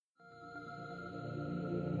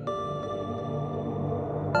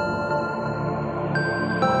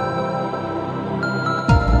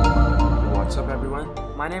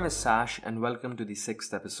My name is Sash, and welcome to the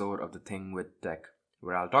sixth episode of The Thing with Tech,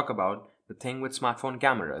 where I'll talk about the thing with smartphone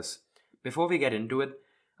cameras. Before we get into it,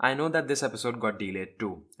 I know that this episode got delayed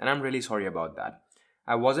too, and I'm really sorry about that.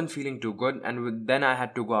 I wasn't feeling too good, and then I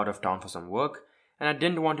had to go out of town for some work, and I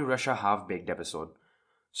didn't want to rush a half-baked episode.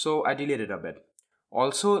 So I delayed it a bit.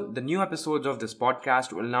 Also, the new episodes of this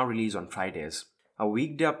podcast will now release on Fridays. A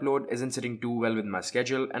weekday upload isn't sitting too well with my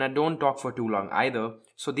schedule, and I don't talk for too long either,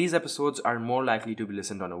 so these episodes are more likely to be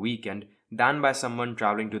listened on a weekend than by someone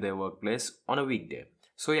traveling to their workplace on a weekday.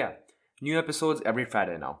 So yeah, new episodes every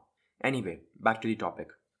Friday now. Anyway, back to the topic.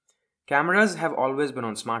 Cameras have always been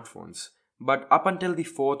on smartphones, but up until the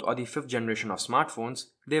fourth or the fifth generation of smartphones,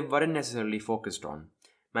 they weren't necessarily focused on.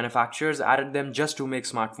 Manufacturers added them just to make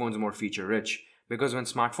smartphones more feature-rich, because when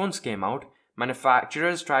smartphones came out,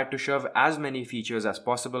 manufacturers tried to shove as many features as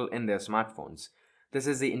possible in their smartphones. This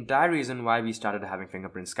is the entire reason why we started having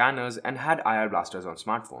fingerprint scanners and had IR blasters on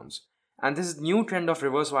smartphones. And this new trend of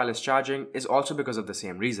reverse wireless charging is also because of the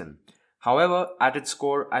same reason. However, at its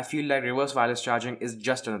core, I feel like reverse wireless charging is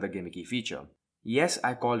just another gimmicky feature. Yes,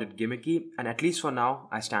 I called it gimmicky, and at least for now,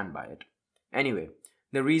 I stand by it. Anyway,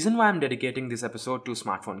 the reason why I'm dedicating this episode to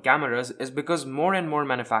smartphone cameras is because more and more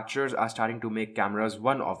manufacturers are starting to make cameras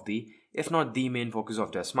one of the, if not the main focus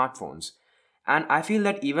of their smartphones. And I feel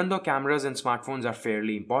that even though cameras in smartphones are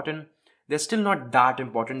fairly important, they're still not that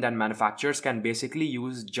important that manufacturers can basically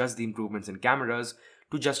use just the improvements in cameras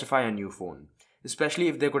to justify a new phone, especially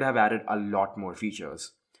if they could have added a lot more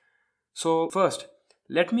features. So first,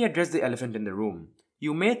 let me address the elephant in the room.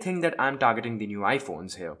 You may think that I'm targeting the new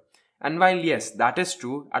iPhones here. And while yes, that is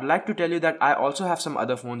true, I'd like to tell you that I also have some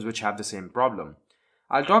other phones which have the same problem.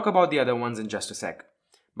 I'll talk about the other ones in just a sec.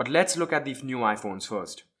 But let's look at the new iPhones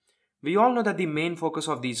first. We all know that the main focus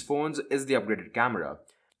of these phones is the upgraded camera.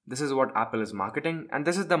 This is what Apple is marketing, and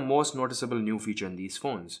this is the most noticeable new feature in these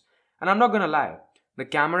phones. And I'm not gonna lie, the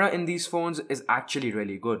camera in these phones is actually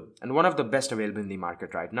really good, and one of the best available in the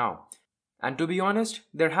market right now. And to be honest,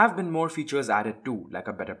 there have been more features added too, like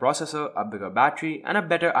a better processor, a bigger battery, and a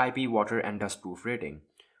better IP water and dust-proof rating.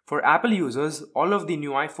 For Apple users, all of the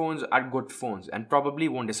new iPhones are good phones and probably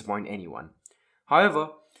won't disappoint anyone. However,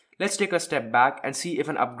 let's take a step back and see if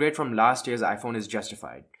an upgrade from last year's iPhone is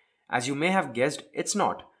justified. As you may have guessed, it's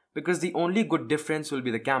not, because the only good difference will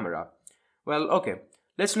be the camera. Well, okay,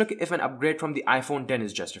 let's look if an upgrade from the iPhone X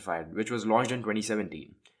is justified, which was launched in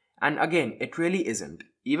 2017. And again, it really isn't.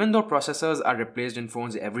 Even though processors are replaced in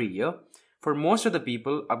phones every year, for most of the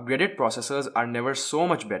people, upgraded processors are never so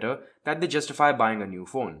much better that they justify buying a new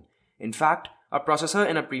phone. In fact, a processor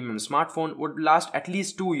in a premium smartphone would last at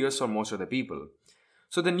least 2 years for most of the people.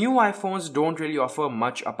 So the new iPhones don't really offer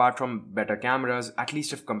much apart from better cameras, at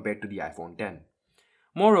least if compared to the iPhone X.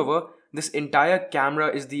 Moreover, this entire camera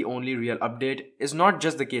is the only real update is not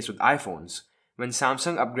just the case with iPhones. When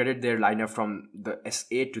Samsung upgraded their lineup from the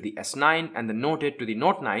S8 to the S9 and the Note 8 to the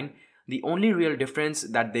Note 9, the only real difference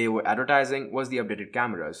that they were advertising was the updated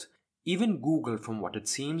cameras. Even Google, from what it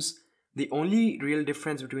seems, the only real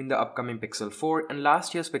difference between the upcoming Pixel 4 and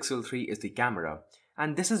last year's Pixel 3 is the camera.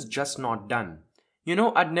 And this is just not done. You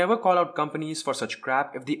know, I'd never call out companies for such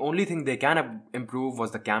crap if the only thing they can improve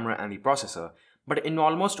was the camera and the processor. But in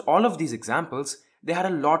almost all of these examples, they had a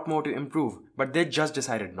lot more to improve, but they just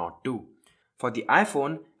decided not to. For the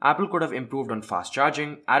iPhone, Apple could have improved on fast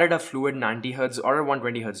charging, added a fluid 90Hz or a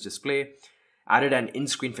 120Hz display, added an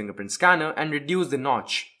in-screen fingerprint scanner, and reduced the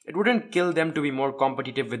notch. It wouldn't kill them to be more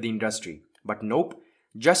competitive with the industry. But nope,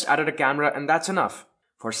 just added a camera and that's enough.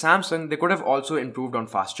 For Samsung, they could have also improved on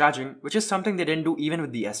fast charging, which is something they didn't do even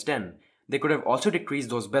with the S10. They could have also decreased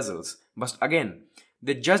those bezels. But again,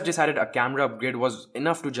 they just decided a camera upgrade was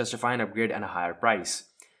enough to justify an upgrade and a higher price.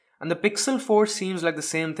 And the Pixel 4 seems like the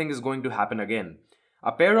same thing is going to happen again.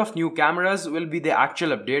 A pair of new cameras will be the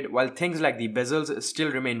actual update, while things like the bezels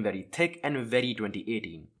still remain very thick and very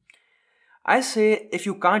 2018. I say, if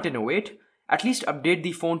you can't innovate, at least update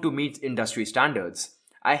the phone to meet industry standards.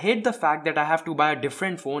 I hate the fact that I have to buy a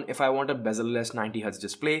different phone if I want a bezel-less 90Hz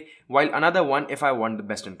display, while another one if I want the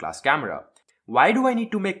best-in-class camera. Why do I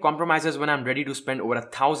need to make compromises when I'm ready to spend over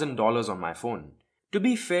 $1,000 on my phone? To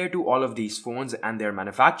be fair to all of these phones and their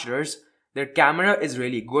manufacturers, their camera is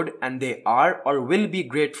really good and they are or will be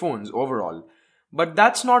great phones overall. But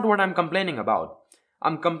that's not what I'm complaining about.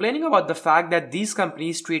 I'm complaining about the fact that these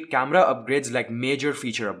companies treat camera upgrades like major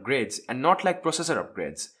feature upgrades and not like processor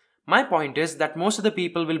upgrades. My point is that most of the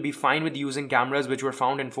people will be fine with using cameras which were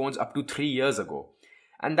found in phones up to 3 years ago.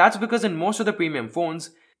 And that's because in most of the premium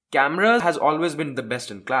phones, cameras has always been the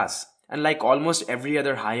best in class. And like almost every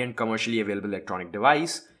other high-end commercially available electronic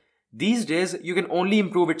device, these days you can only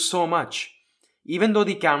improve it so much. Even though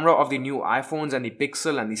the camera of the new iPhones and the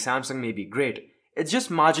Pixel and the Samsung may be great, it's just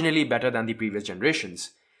marginally better than the previous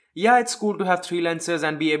generations. Yeah, it's cool to have 3 lenses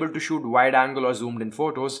and be able to shoot wide angle or zoomed in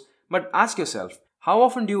photos, but ask yourself, how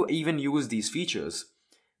often do you even use these features?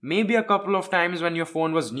 Maybe a couple of times when your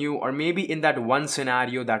phone was new, or maybe in that one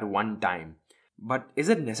scenario that one time. But is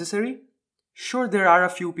it necessary? Sure, there are a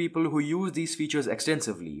few people who use these features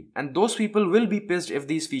extensively, and those people will be pissed if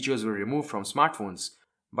these features were removed from smartphones.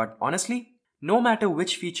 But honestly, no matter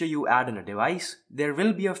which feature you add in a device, there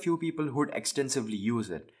will be a few people who would extensively use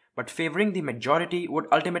it, but favoring the majority would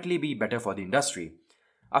ultimately be better for the industry.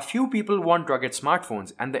 A few people want rugged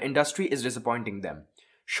smartphones and the industry is disappointing them.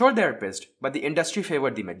 Sure, they're pissed, but the industry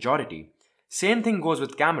favored the majority. Same thing goes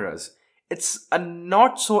with cameras. It's a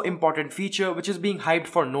not so important feature which is being hyped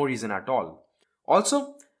for no reason at all.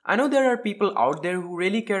 Also, I know there are people out there who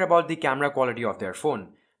really care about the camera quality of their phone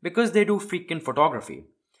because they do freaking photography.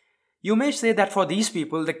 You may say that for these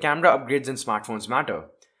people, the camera upgrades in smartphones matter.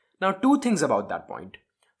 Now, two things about that point.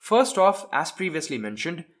 First off, as previously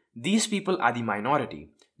mentioned, these people are the minority.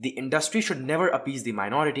 The industry should never appease the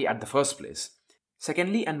minority at the first place.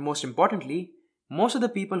 Secondly, and most importantly, most of the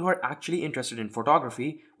people who are actually interested in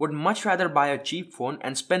photography would much rather buy a cheap phone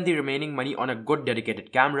and spend the remaining money on a good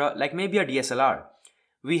dedicated camera like maybe a DSLR.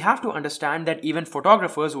 We have to understand that even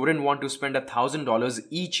photographers wouldn't want to spend $1,000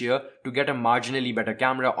 each year to get a marginally better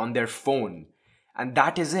camera on their phone. And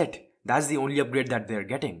that is it. That's the only upgrade that they're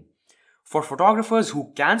getting. For photographers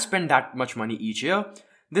who can spend that much money each year,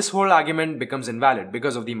 this whole argument becomes invalid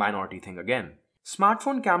because of the minority thing again.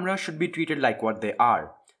 Smartphone cameras should be treated like what they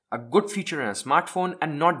are. A good feature in a smartphone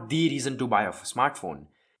and not the reason to buy a smartphone.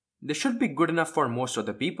 They should be good enough for most of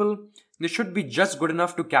the people. They should be just good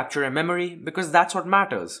enough to capture a memory because that's what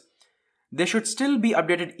matters. They should still be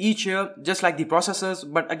updated each year just like the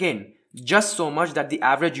processors, but again, just so much that the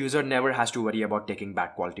average user never has to worry about taking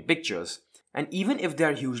bad quality pictures. And even if they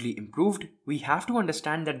are hugely improved, we have to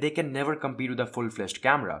understand that they can never compete with a full-fledged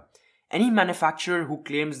camera. Any manufacturer who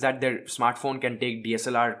claims that their smartphone can take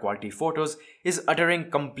DSLR quality photos is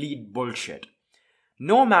uttering complete bullshit.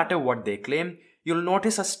 No matter what they claim, you'll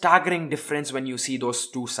notice a staggering difference when you see those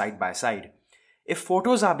two side by side. If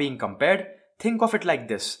photos are being compared, think of it like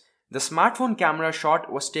this. The smartphone camera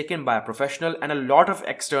shot was taken by a professional and a lot of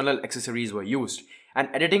external accessories were used, and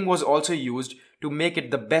editing was also used to make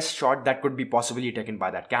it the best shot that could be possibly taken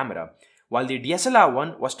by that camera, while the DSLR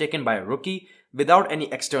one was taken by a rookie without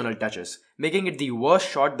any external touches, making it the worst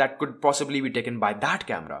shot that could possibly be taken by that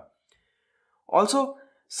camera. Also,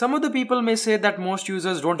 some of the people may say that most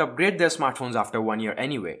users don't upgrade their smartphones after 1 year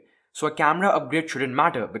anyway, so a camera upgrade shouldn't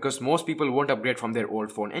matter because most people won't upgrade from their old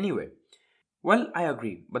phone anyway. Well, I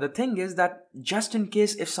agree, but the thing is that just in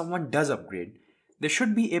case if someone does upgrade, they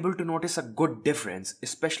should be able to notice a good difference,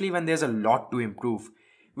 especially when there's a lot to improve,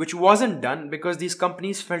 which wasn't done because these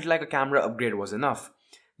companies felt like a camera upgrade was enough.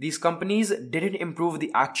 These companies didn't improve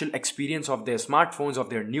the actual experience of their smartphones,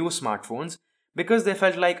 of their new smartphones, because they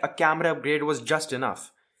felt like a camera upgrade was just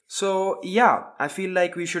enough. So yeah, I feel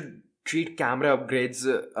like we should treat camera upgrades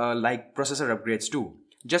like processor upgrades too,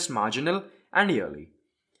 just marginal and yearly.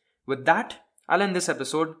 With that, I'll end this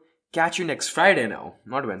episode. Catch you next Friday now,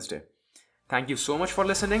 not Wednesday. Thank you so much for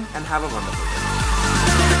listening and have a wonderful day.